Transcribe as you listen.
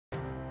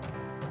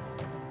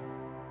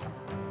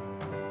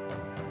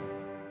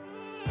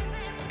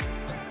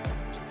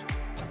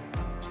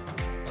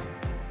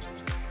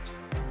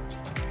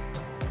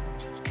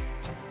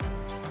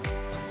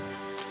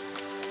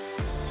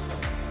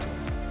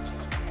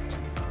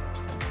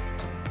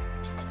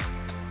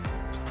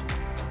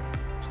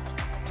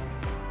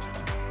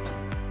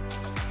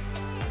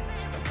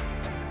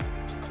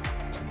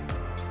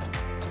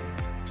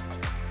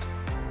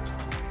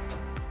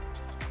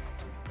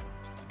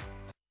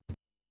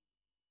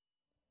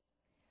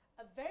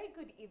very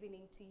good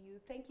evening to you.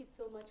 Thank you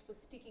so much for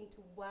sticking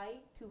to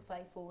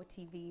Y254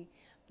 TV.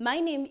 My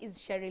name is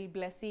Cheryl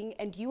Blessing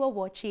and you are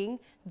watching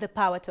The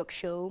Power Talk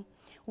Show.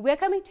 We're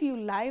coming to you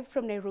live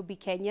from Nairobi,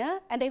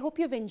 Kenya, and I hope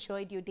you've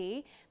enjoyed your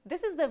day.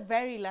 This is the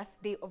very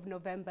last day of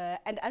November,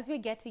 and as we're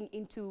getting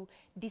into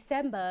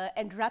December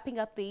and wrapping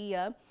up the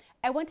year,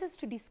 I want us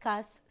to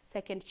discuss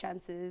second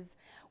chances.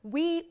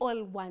 We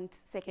all want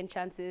second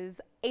chances,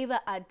 either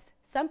at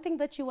something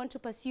that you want to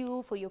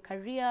pursue for your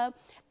career,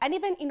 and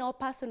even in our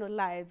personal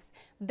lives.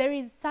 There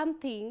is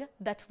something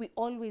that we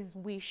always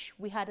wish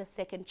we had a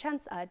second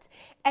chance at.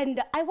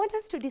 And I want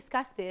us to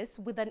discuss this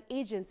with an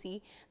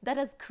agency that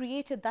has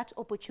created that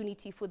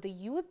opportunity for the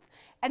youth,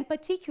 and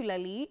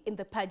particularly in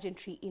the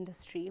pageantry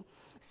industry.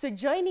 So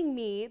joining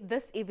me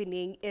this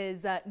evening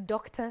is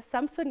Dr.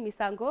 Samson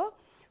Misango,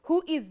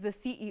 who is the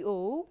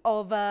CEO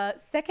of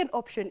Second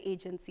Option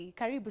Agency.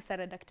 Karibu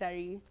sana,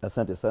 Daktari.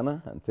 Asante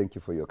sana, and thank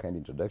you for your kind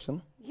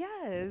introduction.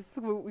 Yes,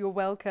 you're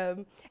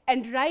welcome.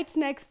 And right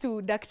next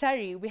to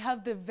Daktari, we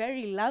have the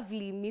very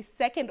lovely Miss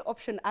Second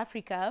Option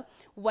Africa,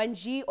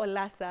 Wanji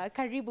Olasa.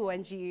 Karibu,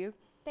 Wanji.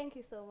 Thank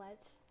you so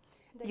much.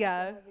 Thank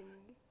Yeah, you for having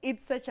me.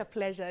 it's such a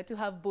pleasure to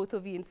have both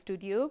of you in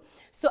studio.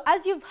 So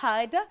as you've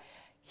heard,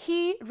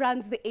 he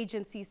runs the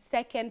agency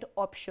Second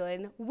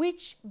Option,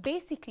 which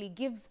basically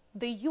gives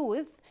the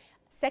youth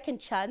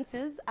second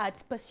chances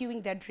at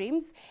pursuing their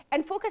dreams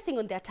and focusing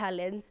on their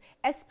talents,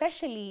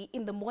 especially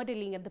in the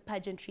modeling and the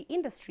pageantry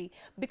industry.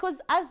 Because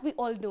as we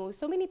all know,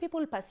 so many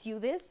people pursue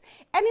this,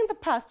 and in the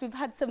past we've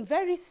had some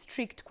very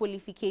strict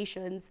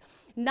qualifications.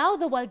 Now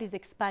the world is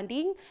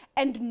expanding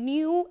and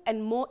new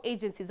and more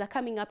agencies are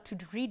coming up to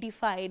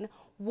redefine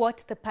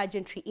what the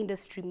pageantry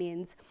industry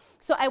means.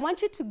 So I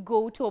want you to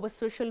go to our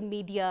social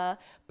media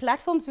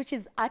platforms, which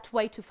is at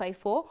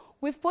Y254.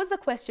 We've posed a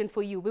question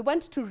for you. We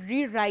want to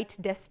rewrite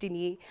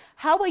destiny.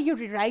 How are you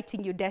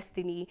rewriting your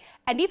destiny?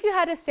 And if you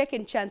had a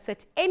second chance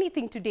at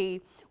anything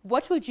today,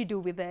 what would you do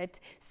with it?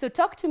 So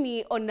talk to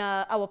me on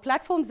our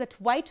platforms at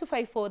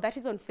Y254, that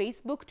is on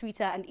Facebook,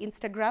 Twitter, and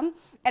Instagram.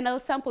 And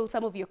I'll sample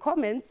some of your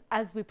comments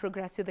as we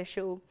progress with the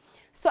show.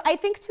 So I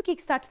think to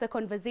kickstart the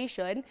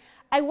conversation,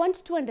 I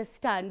want to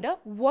understand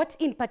what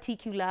in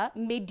particular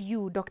made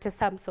you, Dr.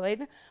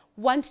 Samson,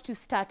 want to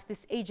start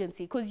this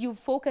agency, because you've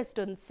focused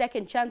on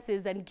second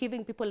chances and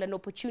giving people an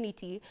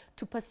opportunity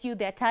to pursue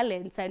their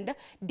talents and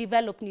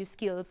develop new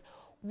skills.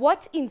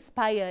 What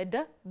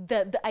inspired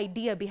the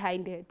idea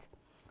behind it?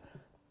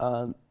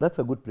 That's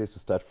a good place to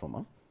start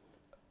from.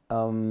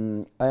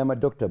 I am a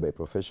doctor by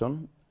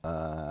profession,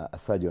 a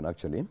surgeon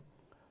actually,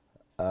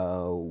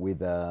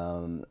 with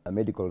a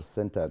medical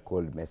center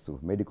called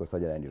MESU, Medical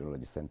Surgery and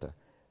Urology Center,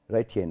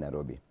 right here in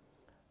Nairobi.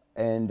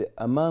 And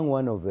among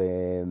one of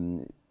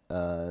the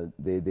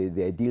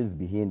ideals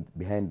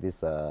behind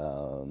this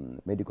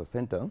medical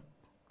center,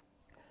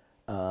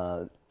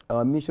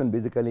 our mission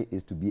basically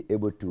is to be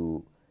able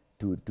to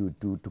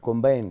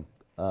combine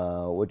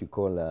what you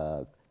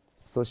call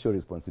social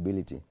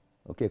responsibility,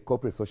 okay,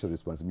 corporate social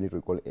responsibility,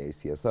 we call it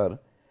CSR,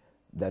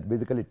 that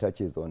basically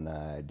touches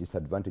on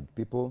disadvantaged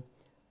people,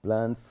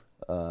 plants,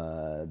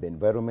 the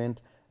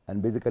environment,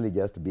 and basically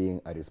just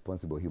being a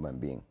responsible human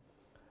being.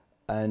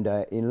 And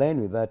in line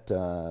with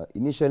that,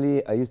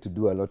 initially I used to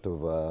do a lot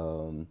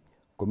of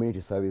community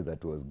service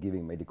that was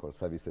giving medical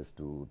services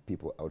to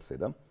people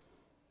outside.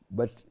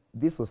 But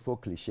this was so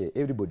cliche,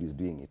 everybody is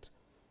doing it.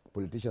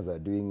 Politicians are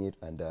doing it,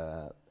 and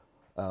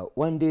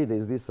one day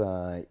there's this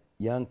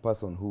young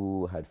person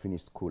who had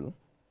finished school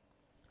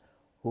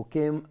who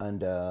came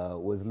and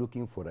was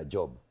looking for a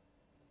job.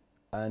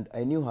 And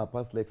I knew her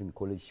past life in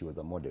college, she was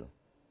a model.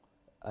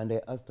 And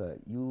I asked her,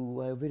 you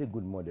are a very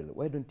good model.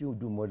 Why don't you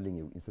do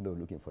modeling instead of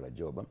looking for a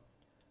job?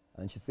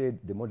 And she said,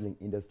 the modeling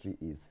industry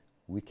is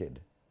wicked.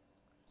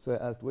 So I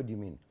asked, what do you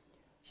mean?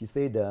 She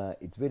said,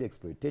 it's very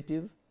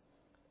exploitative.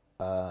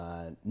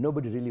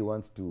 Nobody really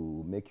wants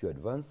to make you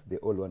advance. They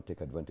all want to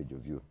take advantage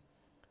of you.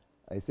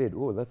 I said,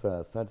 oh, that's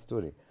a sad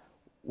story.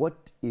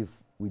 What if,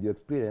 with your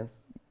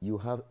experience, you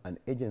have an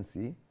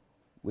agency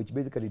which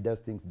basically does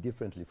things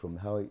differently from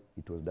how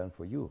it was done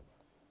for you?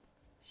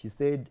 She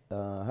said,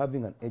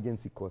 having an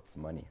agency costs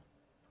money.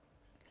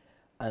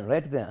 And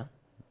right there,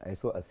 I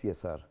saw a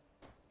CSR.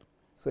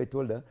 So I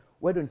told her,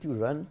 why don't you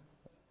run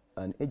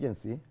an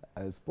agency,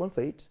 I'll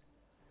sponsor it,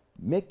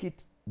 make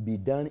it be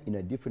done in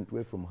a different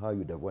way from how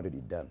you'd have wanted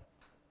it done.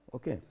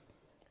 Okay.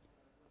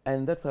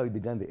 And that's how we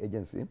began the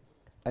agency.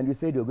 And we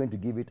said we were going to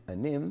give it a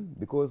name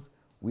because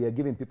we are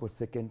giving people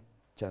second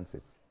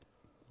chances.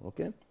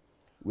 Okay.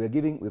 We're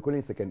calling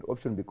it Second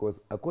Option because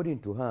according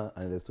to her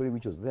and the story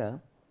which was there,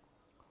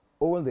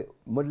 all the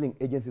modeling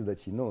agencies that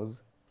she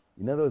knows,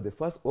 in other words, the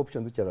first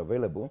options which are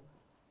available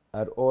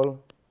are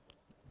all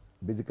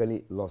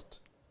basically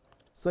lost.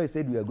 So I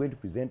said we are going to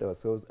present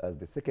ourselves as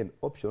the second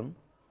option,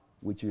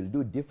 which will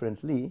do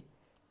differently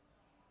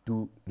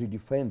to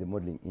redefine the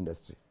modeling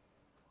industry.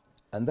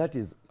 And that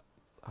is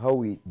how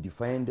we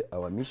defined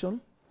our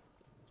mission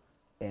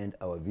and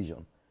our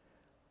vision.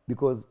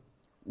 Because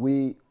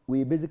we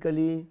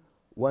basically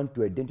want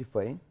to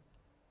identify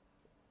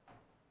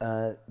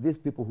these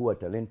people who are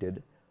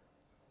talented,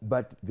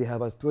 but they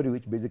have a story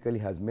which basically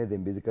has made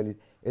them basically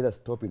either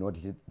stop in what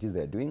it is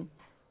they're doing,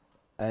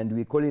 and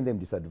we're calling them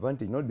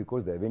disadvantaged, not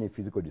because they have any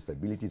physical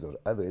disabilities or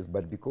others,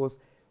 but because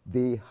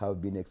they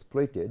have been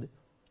exploited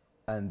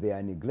and they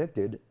are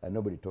neglected and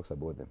nobody talks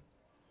about them.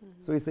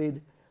 So he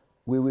said,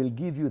 we will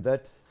give you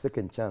that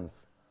second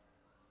chance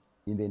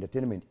in the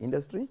entertainment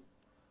industry,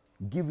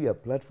 give you a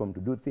platform to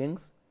do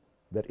things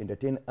that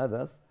entertain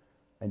others,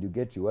 and you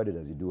get rewarded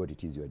as you do what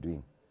it is you are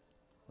doing.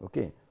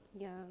 Okay?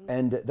 Yeah.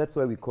 And that's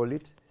why we call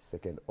it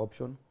second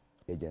option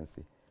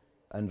agency.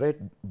 And right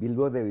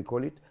below there we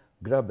call it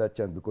grab that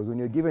chance, because when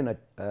you're given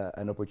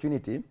an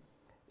opportunity,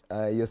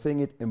 you're saying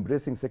it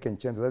embracing second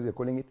chances, as you're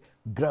calling it,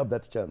 grab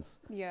that chance.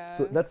 Yeah.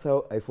 So that's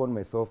how I found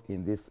myself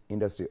in this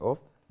industry of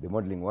the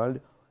modeling world.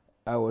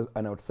 I was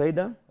an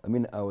outsider. I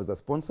mean, I was a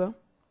sponsor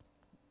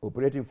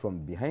operating from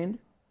behind,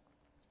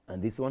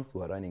 and these ones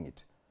were running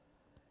it.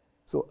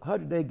 So how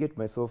did I get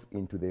myself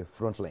into the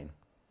front line?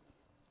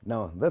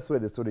 Now, that's where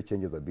the story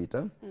changes a bit,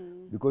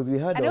 because we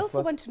had And I our also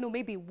first... want to know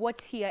maybe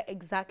what year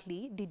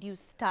exactly did you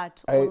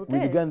start all this? We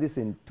began this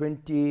in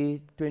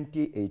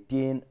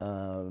 2018.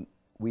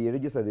 We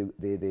registered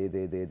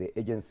the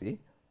agency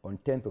on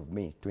 10th of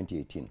May,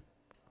 2018.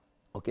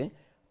 Okay?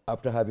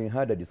 After having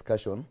had a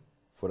discussion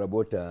for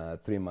about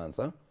 3 months,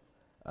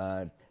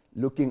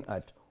 looking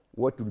at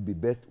what would be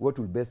best, what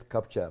will best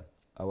capture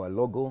our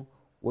logo,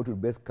 what will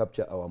best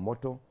capture our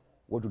motto,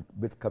 what would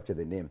best capture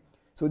the name.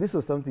 So this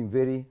was something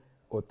very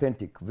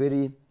authentic,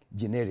 very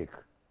generic.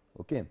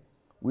 Okay?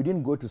 We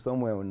didn't go to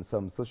somewhere on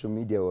some social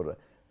media or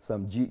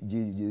some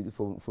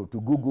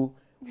to Google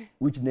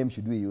which name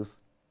should we use.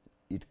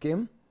 It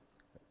came,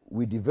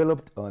 we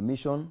developed our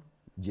mission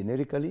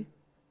generically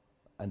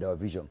and our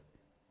vision.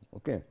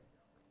 Okay?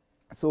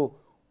 So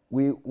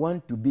we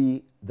want to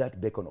be that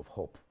beacon of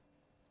hope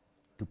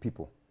to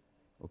people,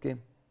 okay,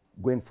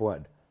 going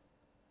forward.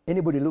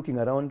 Anybody looking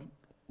around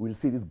will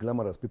see these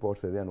glamorous people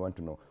outside there and want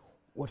to know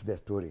what's their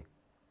story.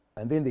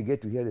 And then they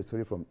get to hear the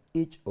story from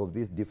each of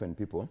these different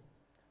people.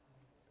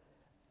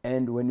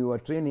 And when we were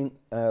training,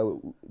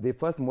 the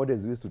first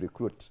models we used to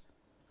recruit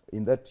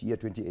in that year,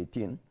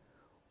 2018,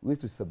 we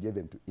used to subject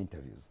them to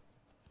interviews,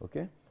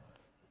 okay?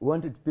 We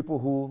wanted people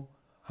who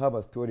have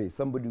a story.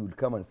 Somebody would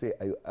come and say,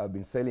 I've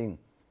been selling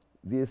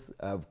this,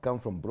 I've come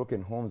from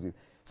broken homes.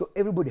 So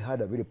everybody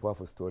had a very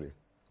powerful story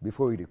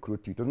before we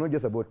recruit you. It was not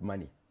just about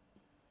money,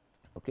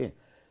 okay?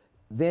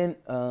 Then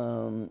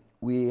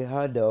we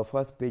had our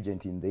first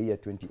pageant in the year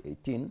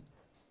 2018,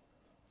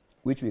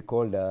 which we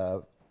called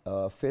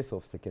Face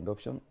of Second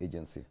Option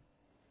Agency.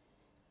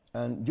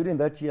 And during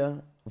that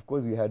year, of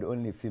course, we had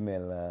only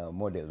female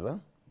models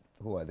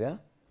who were there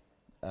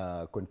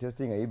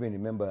contesting. I even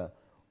remember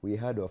we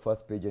had our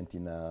first pageant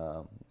in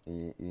a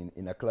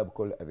club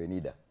called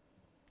Avenida,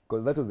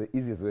 because that was the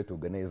easiest way to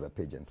organize a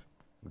pageant,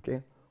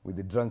 okay, with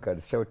the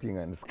drunkards shouting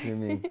and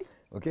screaming,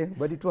 okay,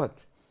 but it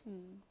worked.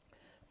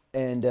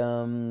 And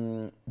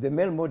the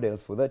male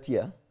models for that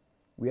year,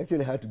 we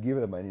actually had to give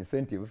them an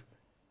incentive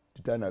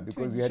to turn up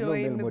because we had no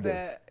male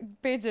models. The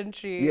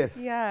pageantry.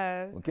 Yes.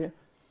 Yeah. Okay.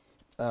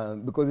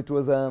 Because it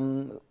was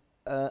an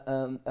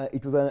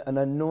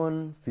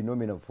unknown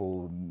phenomenon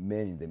for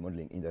men in the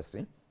modeling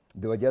industry.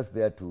 They were just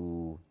there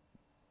to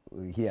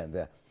here and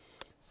there.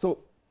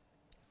 So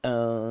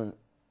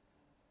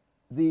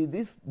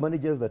these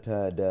managers that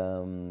had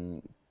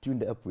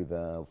tuned up with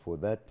for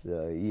that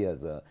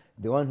years,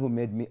 the one who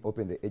made me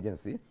open the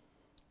agency,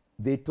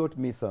 they taught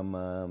me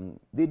some,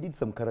 they did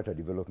some character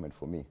development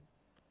for me,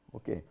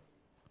 okay?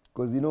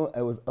 Because, you know,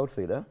 I was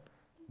outsider,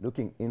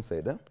 looking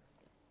insider,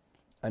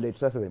 and I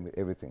trusted them with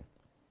everything.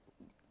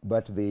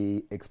 But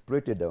they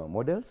exploited our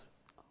models.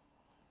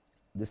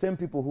 The same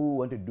people who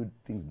wanted to do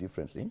things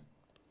differently,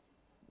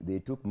 they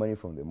took money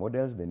from the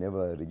models, they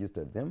never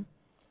registered them.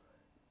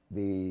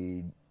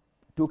 They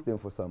took them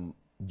for some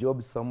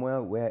jobs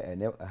somewhere where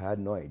I had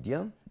no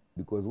idea,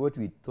 because what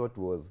we thought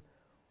was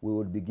we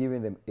would be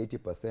giving them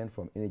 80%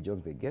 from any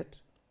job they get,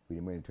 we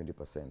remain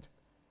 20%.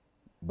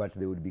 But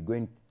they would be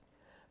going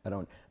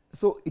around.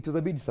 So it was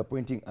a bit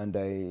disappointing, and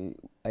I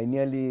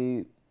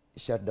nearly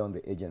shut down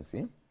the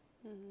agency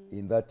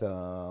in that,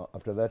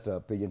 after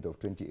that pageant of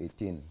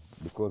 2018,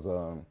 because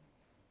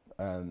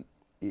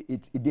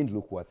it didn't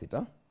look worth it.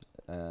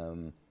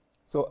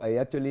 So I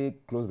actually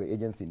closed the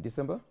agency in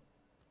December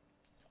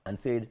and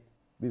said,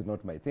 this is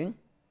not my thing.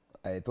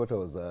 I thought I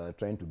was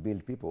trying to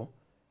build people,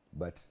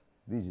 but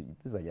these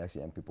are just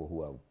young people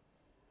who are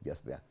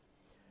just there.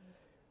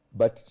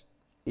 But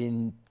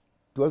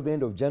towards the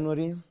end of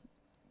January,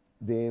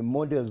 the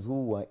models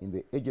who were in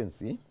the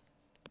agency,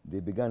 they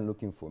began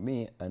looking for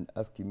me and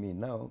asking me,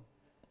 now,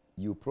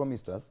 you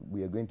promised us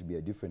we are going to be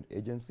a different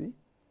agency.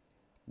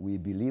 We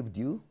believed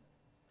you.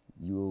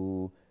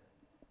 You've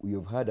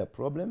had a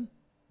problem,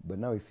 but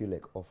now we feel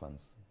like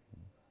orphans.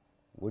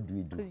 What do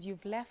we do? Because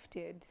you've left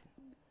it.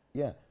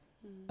 Yeah,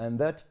 and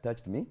that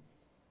touched me.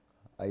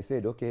 I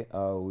said, okay,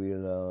 I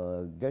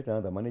will get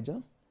another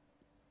manager.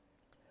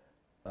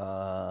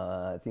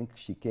 I think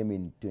she came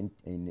in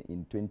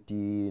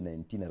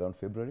 2019, around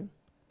February.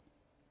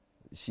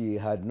 she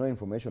had no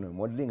information on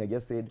modeling. I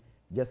just said,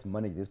 just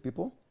manage these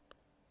people,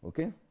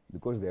 okay,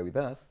 because they're with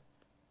us,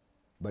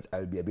 but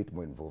I'll be a bit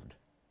more involved.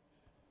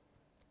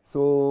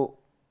 So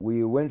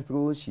we went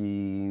through,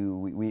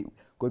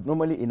 because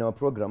normally in our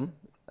program,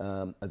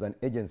 as an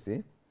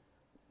agency,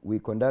 we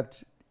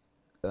conduct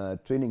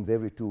trainings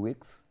every 2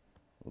 weeks,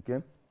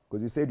 okay?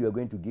 Because you said you are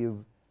going to give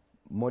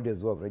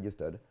models who have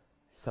registered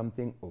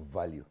something of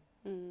value.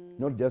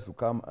 Not just to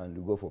come and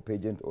you go for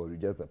pageant or you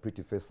just a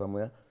pretty face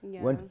somewhere. We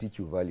want to teach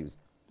you values.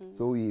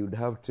 So we would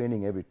have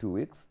training every 2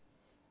 weeks.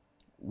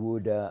 We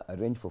would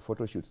arrange for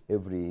photo shoots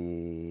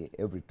every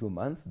 2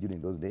 months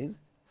during those days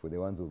for the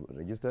ones who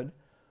registered.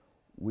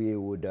 We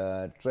would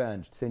try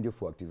and send you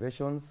for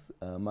activations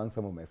among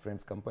some of my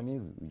friends'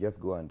 companies. We just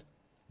go and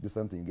do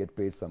something, you get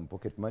paid some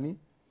pocket money.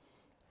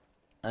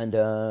 And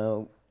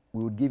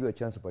we would give you a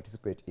chance to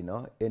participate in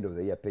our end of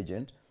the year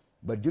pageant.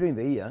 But during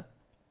the year,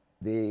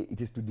 it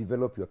is to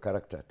develop your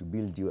character, to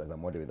build you as a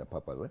model with a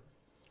purpose.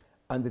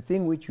 And the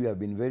thing which we have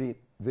been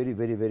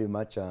very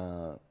much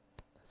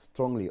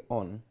strongly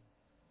on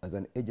as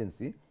an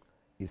agency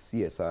is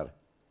CSR.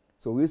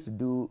 So we used to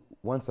do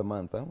once a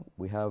month,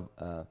 we have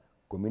a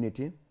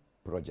community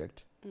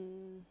project.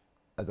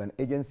 As an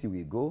agency,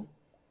 we go,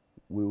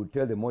 we would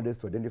tell the models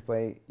to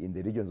identify in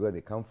the regions where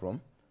they come from,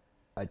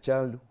 a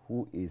child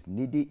who is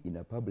needy in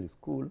a public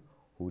school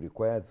who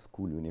requires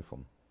school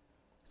uniform.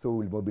 So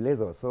we'll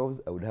mobilize ourselves.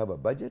 I would have a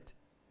budget.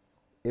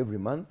 Every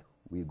month,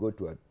 we go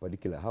to a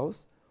particular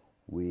house.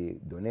 We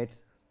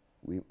donate.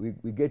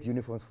 We get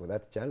uniforms for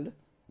that child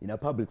in a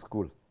public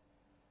school.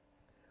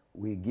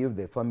 We give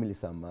the family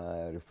some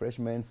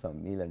refreshments,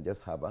 some meal, and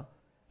just have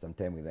some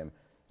time with them.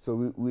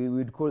 So we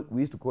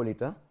used to call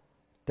it a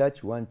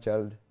touch one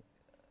child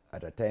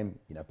at a time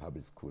in a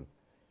public school.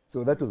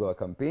 So that was our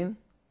campaign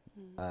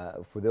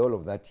for the whole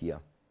of that year.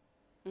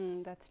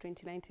 That's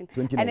 2019.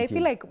 And I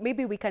feel like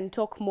maybe we can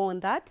talk more on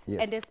that.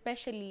 Yes. And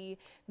especially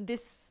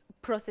these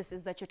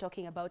processes that you're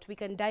talking about, we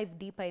can dive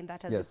deeper in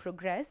that as we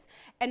progress.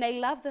 And I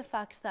love the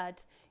fact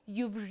that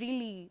you've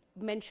really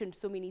mentioned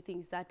so many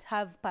things that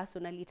have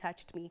personally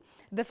touched me.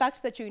 The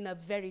fact that you're in a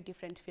very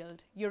different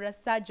field. You're a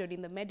surgeon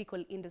in the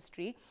medical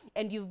industry,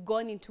 and you've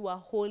gone into a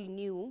whole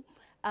new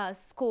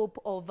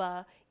scope of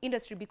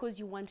industry because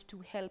you want to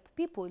help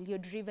people. You're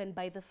driven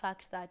by the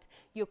fact that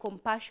you're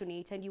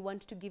compassionate and you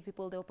want to give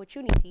people the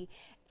opportunity.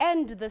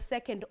 And the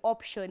second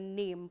option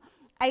name,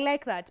 I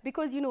like that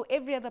because, you know,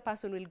 every other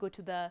person will go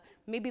to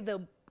maybe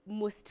the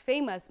most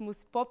famous,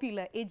 most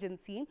popular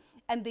agency,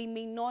 and they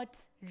may not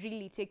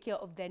really take care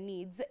of their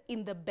needs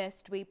in the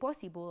best way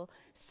possible.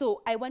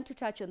 So I want to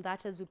touch on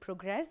that as we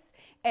progress,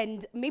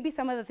 and maybe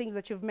some of the things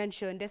that you've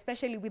mentioned,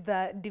 especially with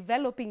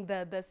developing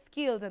the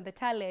skills and the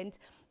talent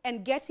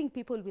and getting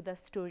people with a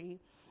story.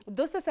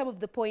 Those are some of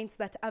the points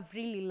that I've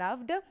really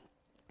loved.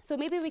 So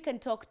maybe we can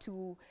talk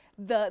to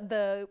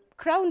the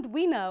crowned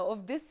winner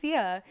of this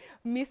year,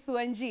 Miss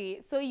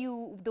Wanji. So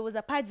there was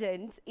a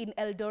pageant in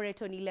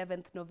Eldoret on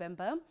 11th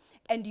November,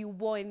 and you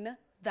won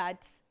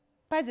that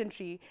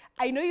pageantry.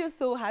 I know you're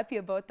so happy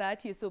about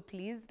that. You're so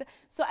pleased.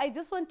 So I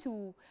just want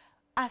to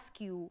ask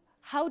you,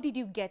 how did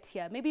you get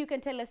here? Maybe you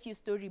can tell us your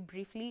story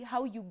briefly,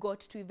 how you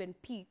got to even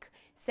pick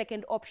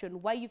second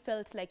option, why you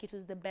felt like it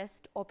was the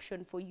best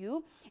option for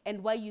you,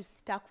 and why you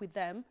stuck with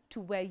them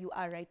to where you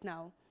are right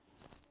now.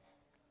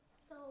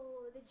 So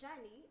the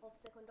journey of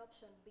second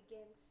option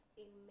begins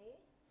in May,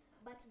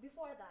 but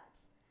before that,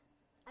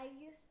 I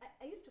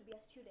used to be a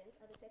student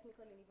at the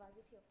Technical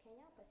University of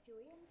Kenya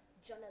pursuing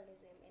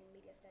journalism and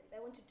media studies. I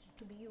wanted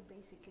to be you,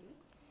 basically.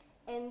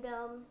 And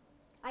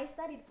I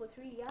studied for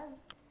 3 years,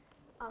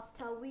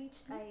 after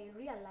which I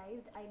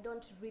realized I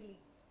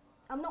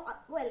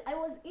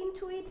was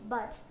into it,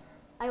 but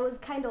I was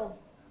kind of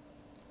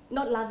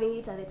not loving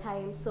it at the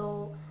time.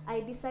 So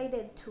I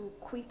decided to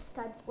quit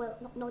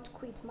not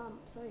quit, mom,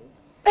 sorry.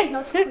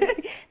 Not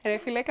quit. And I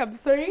feel like I'm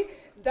sorry.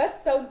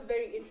 That sounds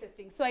very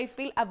interesting. So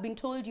I've been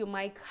told your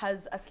mic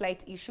has a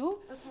slight issue.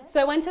 Okay. So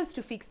I want us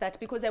to fix that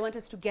because I want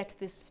us to get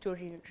this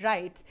story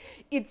right.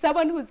 It's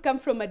someone who's come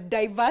from a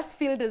diverse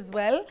field as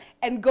well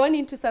and gone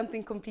into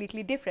something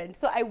completely different.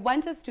 So I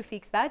want us to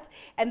fix that,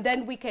 and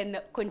then we can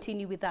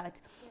continue with that.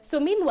 Yes. So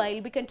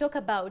meanwhile, we can talk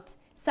about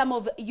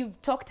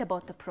you've talked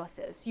about the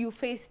process. You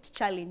faced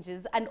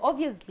challenges, and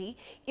obviously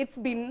it's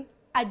been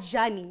a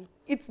journey.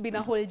 It's been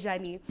a whole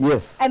journey.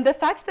 Yes. And the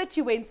fact that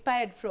you were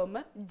inspired from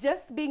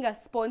just being a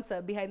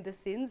sponsor behind the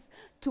scenes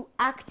to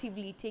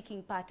actively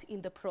taking part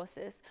in the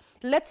process.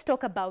 Let's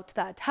talk about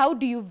that. How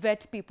do you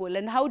vet people,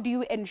 and how do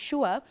you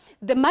ensure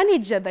the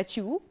manager that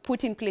you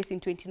put in place in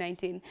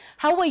 2019,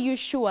 how are you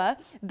sure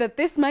that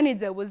this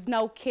manager was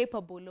now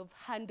capable of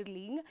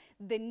handling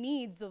the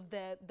needs of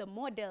the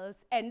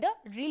models and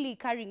really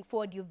carrying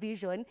forward your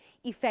vision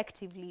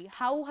effectively?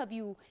 How have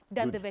you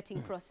done the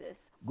vetting process?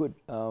 Good.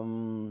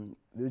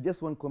 There's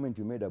just one comment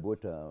you made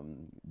about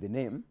the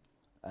name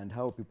and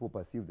how people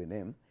perceive the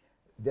name.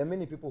 There are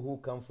many people who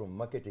come from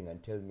marketing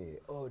and tell me,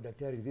 oh,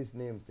 Daktari, this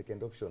name,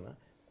 second option,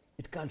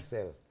 it can't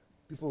sell.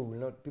 People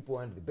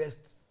want the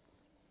best.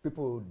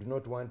 People do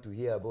not want to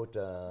hear about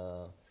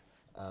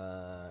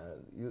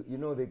You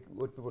know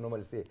what people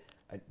normally say,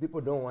 and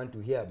people don't want to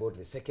hear about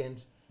the second,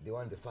 they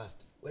want the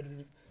first. Why do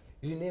you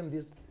rename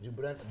this,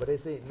 rebrand? But I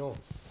say, no,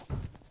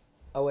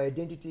 our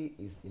identity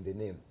is in the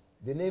name.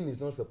 The name is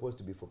not supposed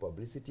to be for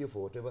publicity or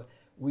for whatever.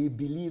 We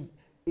believe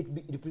it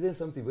represents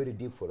something very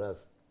deep for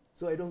us.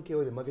 So I don't care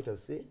what the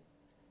marketers say.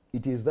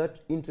 It is that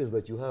interest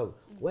that you have.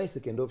 Why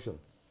second option?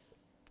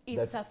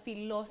 It's a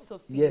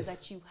philosophy yes,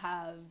 that you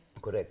have.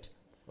 Correct.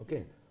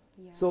 Okay.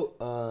 Yeah.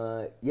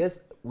 So,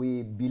 yes,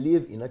 we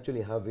believe in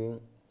actually having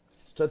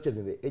structures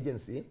in the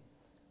agency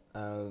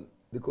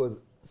because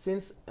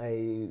since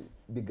I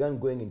began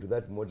going into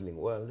that modeling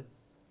world,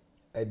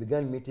 I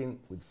began meeting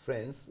with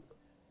friends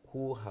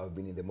who have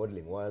been in the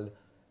modeling world,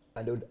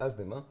 and I would ask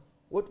them,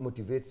 what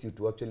motivates you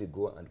to actually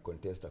go and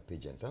contest a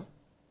pageant?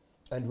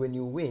 And when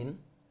you win,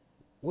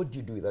 what do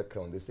you do with that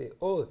crown? They say,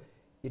 oh,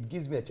 it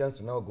gives me a chance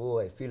to now go,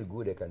 I feel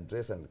good, I can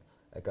dress and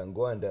I can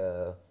go and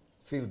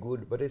feel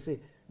good. But I say,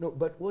 no,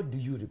 but what do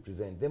you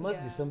represent? There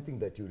must be something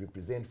that you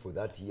represent for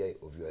that year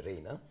of your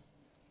reign.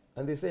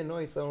 And they say, no,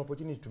 it's an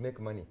opportunity to make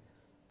money.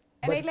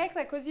 And but I like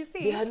that because you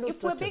see, no if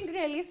structures. we're being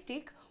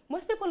realistic,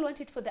 most people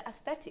want it for the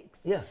aesthetics.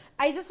 Yeah.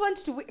 I just want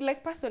to,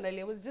 like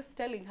personally, I was just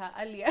telling her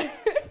earlier,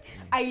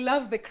 I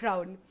love the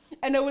crown.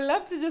 And I would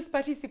love to just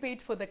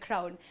participate for the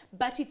crown.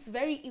 But it's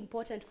very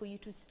important for you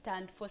to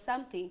stand for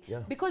something. Yeah.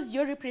 Because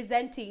you're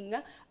representing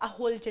a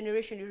whole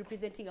generation, you're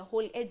representing a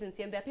whole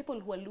agency, and there are people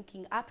who are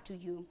looking up to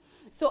you.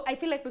 So I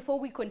feel like before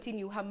we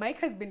continue, her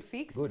mic has been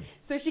fixed. Good.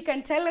 So she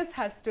can tell us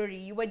her story.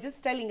 You were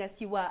just telling us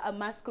you were a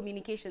mass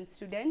communication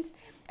student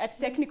at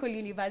Technical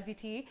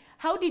University.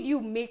 How did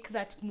you make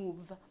that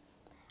move?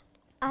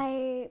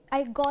 I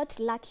got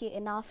lucky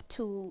enough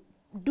to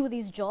do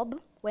this job.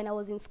 When I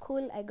was in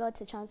school, I got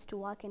a chance to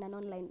work in an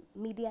online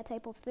media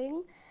type of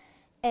thing.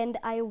 And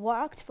I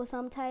worked for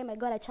some time. I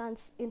got a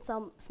chance in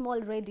some small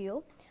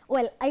radio.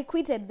 Well, I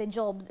quitted the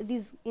job,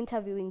 this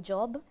interviewing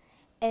job,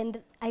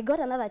 and I got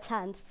another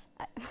chance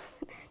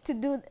to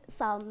do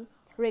some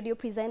radio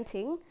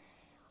presenting.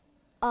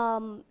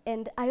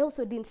 And I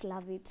also didn't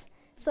love it.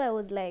 So I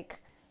was like,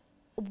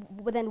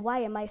 then why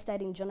am I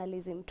studying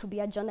journalism? To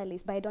be a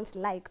journalist, but I don't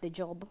like the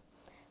job.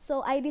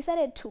 So I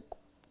decided to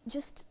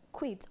just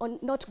quit or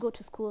not go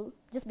to school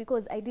just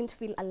because I didn't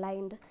feel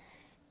aligned.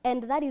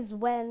 And that is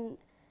when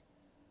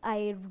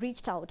I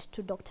reached out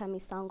to Dr.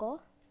 Misango.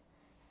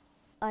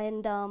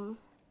 And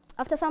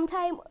after some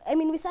time, I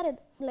mean, we started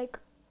like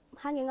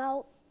hanging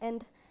out,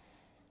 and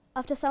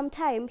after some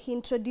time, he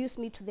introduced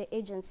me to the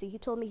agency. He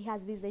told me he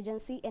has this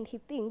agency and he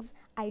thinks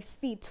I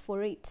fit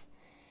for it.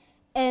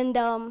 And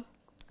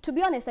to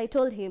be honest, I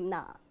told him,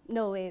 nah,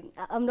 no way,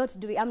 I'm not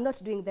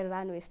doing the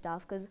runway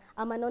stuff because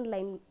I'm an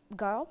online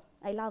girl.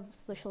 I love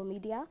social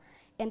media,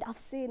 and I've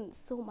seen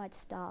so much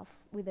stuff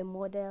with the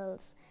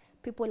models.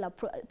 People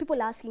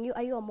are asking you,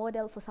 are you a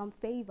model for some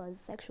favors,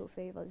 sexual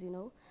favors, you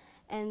know?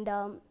 And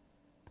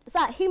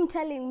so him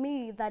telling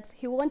me that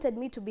he wanted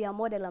me to be a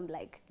model, I'm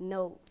like,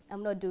 no,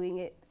 I'm not doing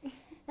it. And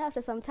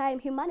after some time,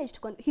 he managed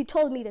to, he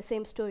told me the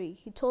same story.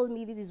 He told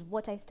me this is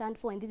what I stand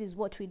for and this is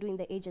what we do in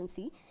the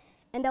agency.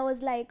 And I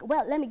was like,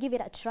 well, let me give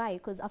it a try,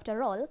 because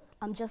after all,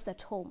 I'm just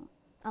at home.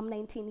 I'm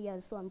 19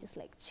 years, so I'm just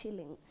like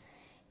chilling.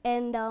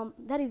 And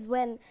that is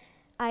when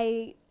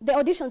the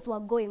auditions were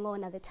going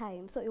on at the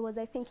time. So it was,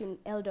 I think, in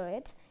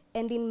Eldoret.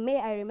 And in May,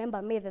 I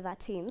remember May the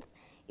 13th,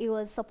 it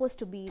was supposed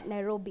to be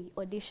Nairobi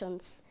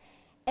auditions.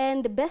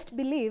 And best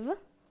believe,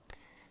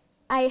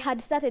 I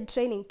had started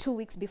training 2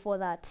 weeks before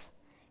that.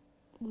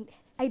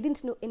 I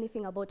didn't know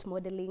anything about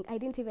modeling. I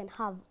didn't even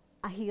have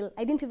a heel.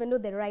 I didn't even know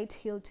the right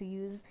heel to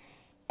use.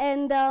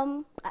 And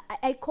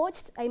I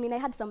coached. I mean, I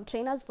had some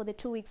trainers for the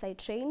 2 weeks I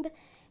trained.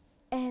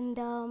 And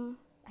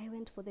I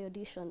went for the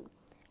audition.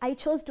 I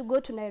chose to go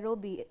to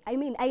Nairobi. I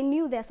mean, I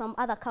knew there are some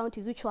other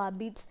counties which were a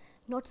bit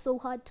not so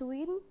hard to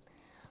win.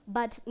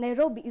 But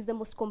Nairobi is the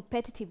most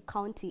competitive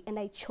county, and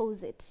I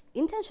chose it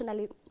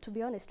intentionally, to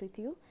be honest with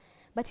you.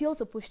 But he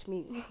also pushed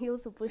me. He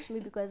also pushed me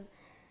because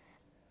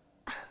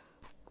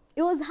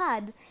it was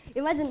hard.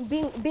 Imagine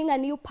being a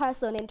new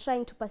person and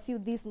trying to pursue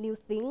this new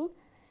thing,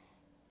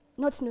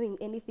 not knowing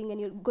anything,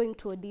 and you're going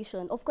to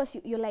audition. Of course,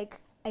 you're like,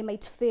 I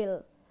might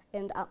fail,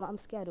 and I'm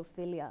scared of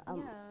failure.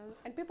 Yeah,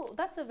 and people,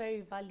 that's a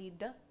very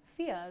valid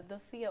fear, the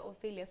fear of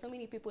failure. So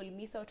many people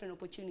miss out on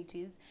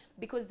opportunities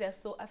because they're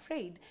so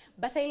afraid.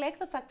 But I like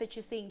the fact that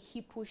you're saying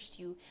he pushed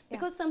you,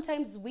 because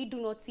sometimes we do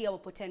not see our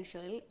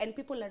potential, and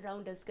people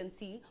around us can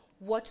see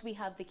what we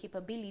have the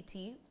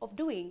capability of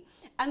doing.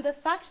 And the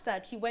fact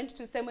that you went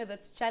to somewhere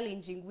that's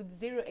challenging with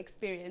zero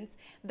experience,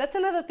 that's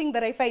another thing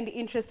that I find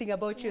interesting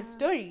about your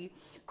story.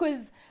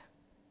 Because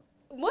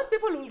most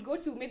people will go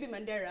to maybe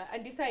Mandera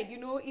and decide, you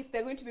know, if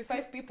they're going to be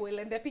 5 people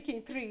and they're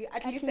picking 3,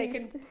 at least I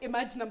can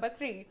emerge number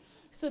 3.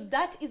 So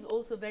that is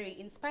also very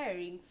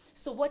inspiring.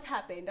 So what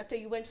happened after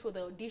you went for the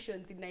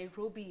auditions in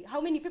Nairobi?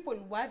 How many people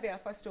were there,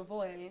 first of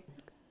all?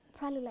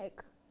 Probably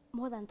like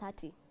more than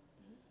 30.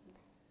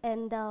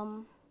 And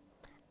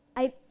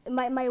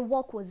my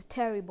work was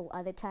terrible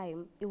at the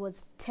time. It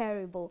was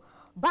terrible.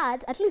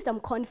 But at least I'm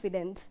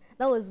confident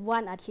That was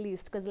one at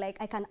least, because like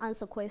I can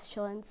answer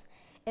questions,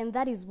 and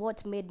that is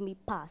what made me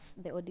pass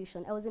the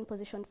audition. I was in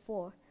position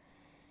 4,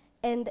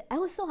 and I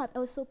was so happy. I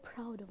was so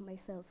proud of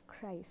myself,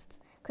 Christ,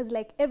 because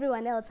like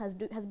everyone else has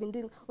been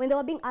doing. When they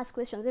were being asked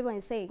questions, everyone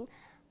is saying,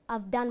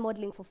 "I've done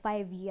modeling for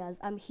 5 years.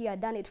 I'm here.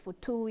 Done it for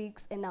 2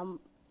 weeks, and I'm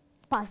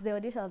past the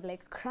audition." Of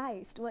like,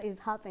 Christ, what is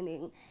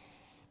happening?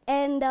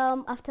 And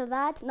after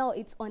that, now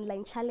it's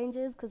online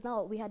challenges, because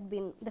now we had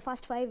been the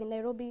first 5 in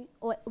Nairobi,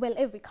 or well,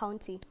 every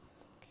county.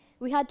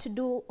 We had to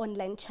do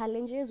online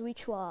challenges,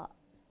 which were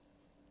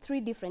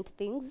 3 different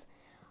things.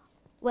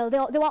 Well, they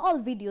were all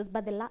videos,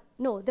 but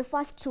the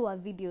first 2 are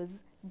videos.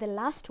 The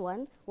last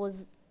one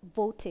was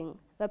voting,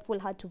 where people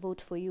had to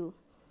vote for you.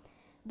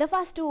 The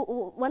first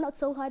 2 were not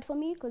so hard for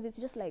me, because it's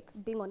just like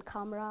being on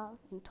camera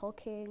and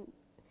talking.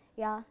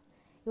 Yeah,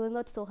 it was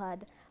not so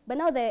hard. But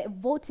now the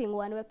voting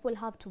one, where people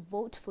have to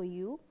vote for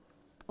you,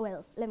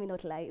 well, let me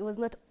not lie, it was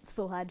not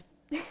so hard.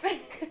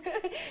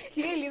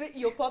 Clearly,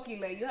 you're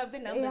popular. You have the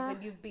numbers,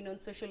 and you've been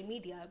on social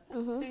media.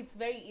 So it's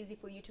very easy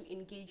for you to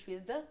engage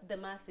with the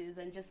masses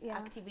and just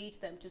activate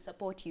them to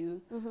support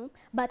you.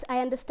 But I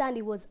understand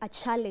it was a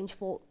challenge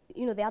for,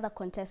 you know, the other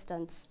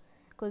contestants,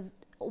 because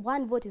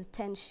 1 vote is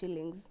 10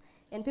 shillings,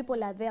 and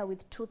people are there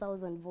with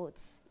 2,000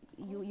 votes.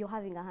 You're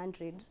having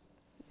 100.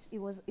 It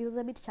was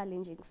a bit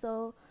challenging.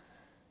 So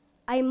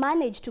I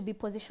managed to be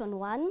position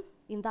 1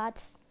 in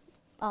that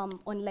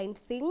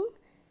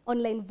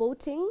online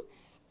voting,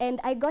 and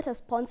I got a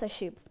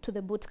sponsorship to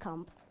the boot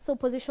camp. So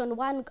position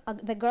 1,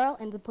 the girl,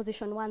 and the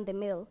position 1, the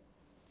male,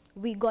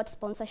 we got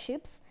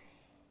sponsorships.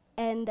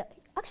 And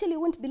actually,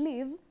 you won't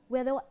believe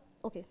where they were.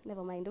 Okay,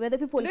 never mind. Where the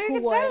people who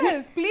won. Tell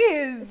us,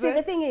 please. See,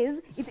 the thing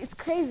is, it's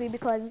crazy,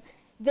 because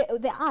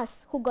the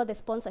us who got the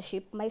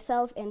sponsorship,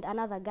 myself and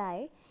another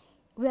guy,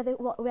 we're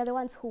the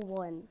ones who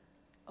won.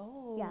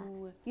 Oh. Yeah,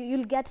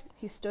 you'll get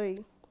his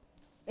story.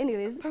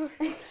 Anyways.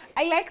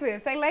 I like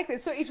this. I like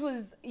this. So it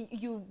was,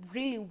 you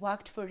really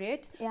worked for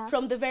it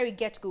from the very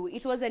get-go.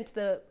 It wasn't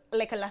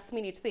like a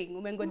last-minute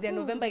thing.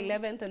 November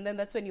 11th, and then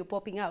that's when you're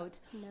popping out.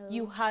 No.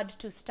 You had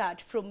to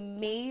start. From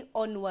May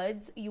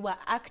onwards, you were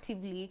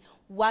actively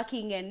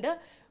working and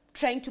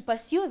trying to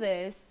pursue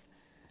this.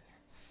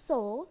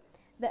 So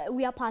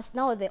we are past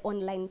now the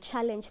online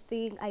challenge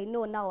thing. I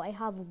know now I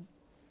have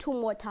 2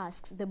 more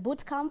tasks, the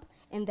boot camp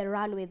and the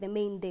runway, the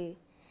main day.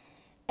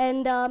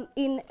 And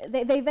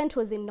the event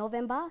was in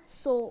November,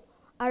 so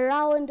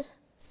around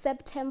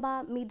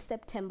September,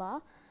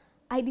 mid-September,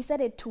 I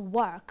decided to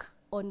work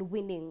on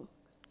winning,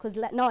 because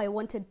now I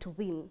wanted to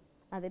win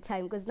at the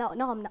time, because now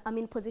I'm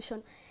in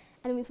position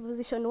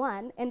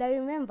 1, and I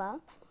remember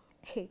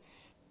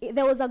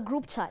there was a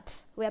group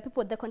chat where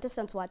the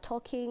contestants were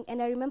talking, and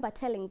I remember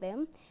telling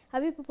them,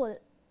 have you people,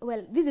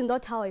 well, this is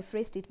not how I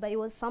phrased it, but it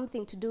was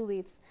something to do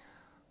with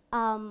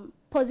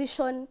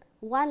position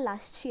 1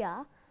 last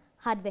year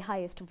had the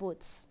highest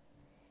votes.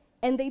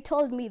 And they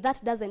told me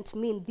that doesn't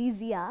mean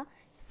this year,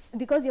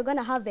 because you're going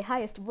to have the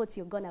highest votes,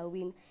 you're going to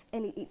win.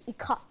 And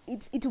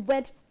it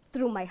went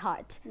through my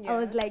heart. I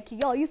was like,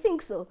 yo, you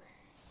think so?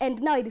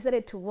 And now I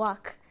decided to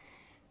work.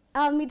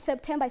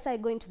 Mid-September, I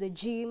started going to the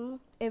gym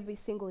every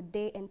single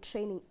day and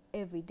training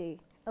every day.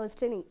 I was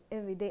training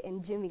every day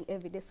and gymming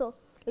every day. So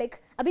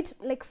like a bit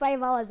like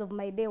 5 hours of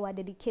my day were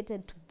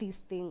dedicated to this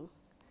thing.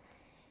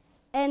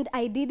 And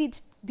I did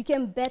it,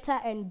 became better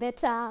and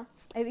better.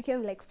 I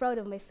became like proud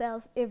of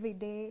myself every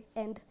day.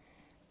 And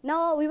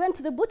now we went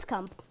to the boot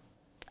camp.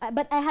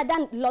 But I had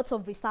done lots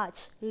of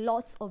research.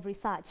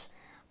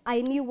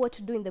 I knew what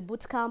to do in the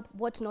boot camp,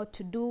 what not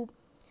to do.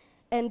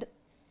 And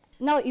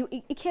now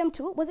it came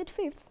to, was it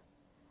 5th?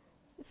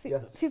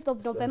 5th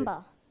of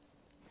November.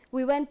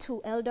 We went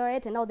to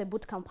Eldoret, and now the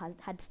boot camp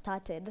had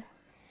started.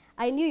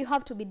 I knew you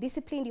have to be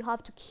disciplined, you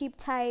have to keep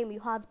time,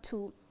 you have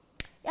to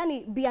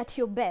be at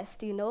your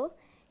best, you know.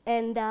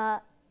 And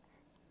I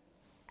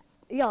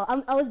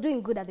was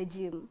doing good at the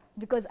gym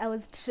because I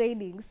was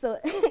training. So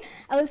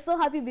I was so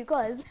happy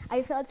because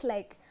I felt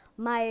like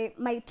my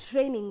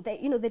training,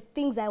 the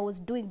things I was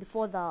doing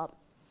before the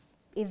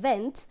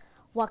event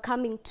were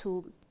coming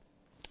to,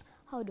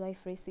 how do I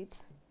phrase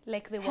it?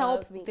 Like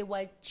they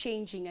were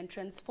changing and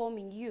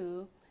transforming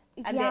you,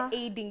 and they're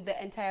aiding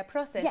the entire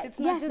process. Yeah, it's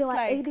not just they were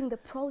like aiding the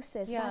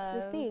process. That's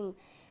the thing.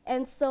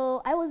 And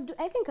so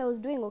I think I was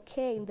doing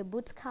okay in the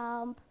boot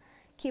camp,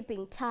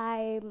 keeping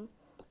time.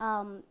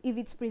 If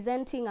it's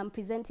presenting, I'm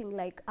presenting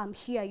like I'm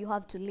here. You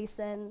have to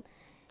listen,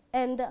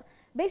 and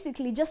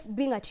basically just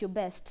being at your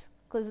best.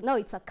 Because now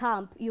it's a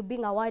camp. You're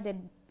being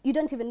awarded. You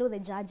don't even know the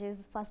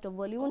judges. First of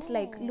all, you won't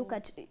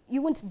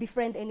you won't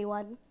befriend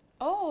anyone.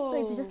 Oh.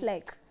 So it's just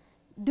like,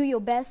 do your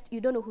best.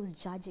 You don't know who's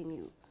judging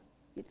you.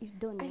 You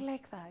don't know. I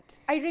like that.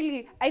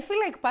 I feel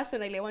like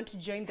personally I want to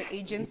join the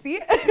agency.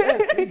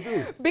 Please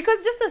do.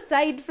 Because just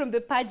aside from the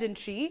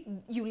pageantry,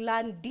 you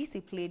learn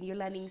discipline, you're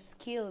learning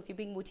skills, you're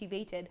being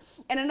motivated.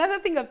 And another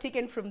thing I've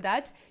taken from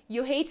that,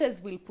 your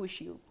haters will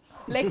push you.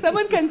 Like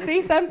someone can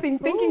say something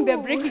thinking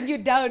they're breaking you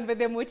down, but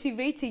they're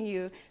motivating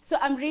you. So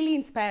I'm really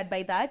inspired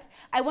by that.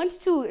 I want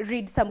to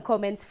read some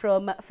comments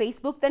from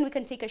Facebook, then we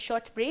can take a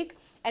short break.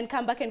 and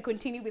come back and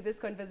continue with this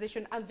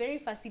conversation. I'm very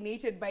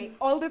fascinated by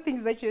all the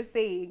things that you're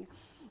saying.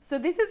 So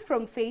this is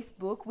from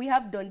Facebook. We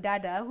have Don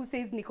Dada, who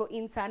says Nico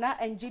Insana,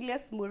 and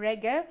Julius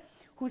Murege,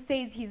 who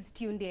says he's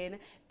tuned in.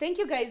 Thank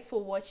you guys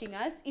for watching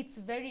us. It's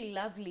very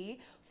lovely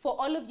for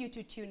all of you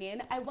to tune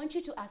in. I want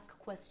you to ask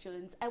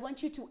questions. I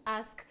want you to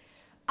ask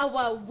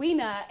our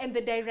winner and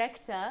the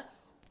director,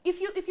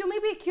 if you may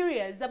be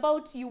curious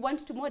about, you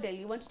want to model,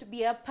 you want to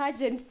be a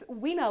pageant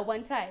winner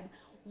one time,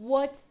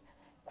 what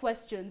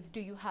questions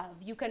do you have?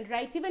 You can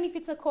write, even if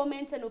it's a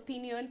comment, an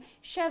opinion,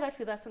 share that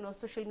with us on our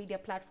social media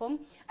platform.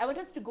 I want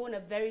us to go on a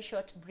very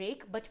short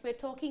break, but we're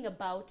talking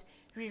about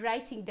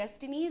rewriting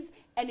destinies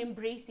and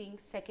embracing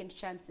second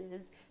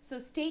chances. So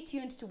stay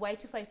tuned to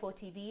Y254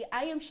 TV.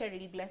 I am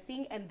Cheryl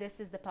Blessing, and this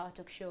is the Power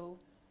Talk Show.